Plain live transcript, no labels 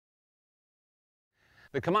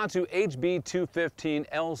The Komatsu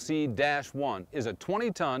HB215LC-1 is a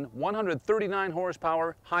 20-ton, 139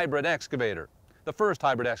 horsepower hybrid excavator, the first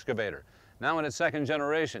hybrid excavator, now in its second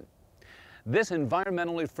generation. This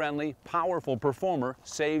environmentally friendly, powerful performer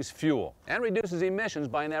saves fuel and reduces emissions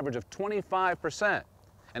by an average of 25%,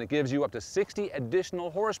 and it gives you up to 60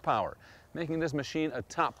 additional horsepower, making this machine a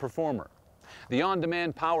top performer. The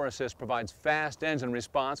on-demand power assist provides fast engine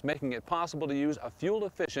response, making it possible to use a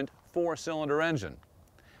fuel-efficient 4-cylinder engine.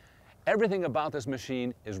 Everything about this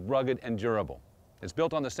machine is rugged and durable. It's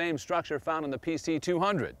built on the same structure found in the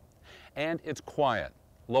PC200, and it's quiet,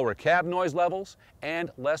 lower cab noise levels, and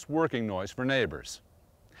less working noise for neighbors.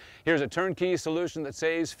 Here's a turnkey solution that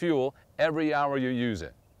saves fuel every hour you use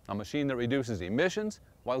it, a machine that reduces emissions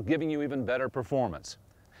while giving you even better performance.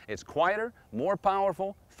 It's quieter, more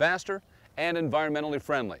powerful, faster, and environmentally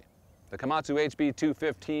friendly. The Komatsu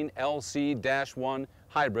HB215LC-1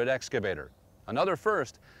 hybrid excavator. Another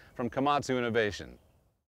first from Komatsu Innovation.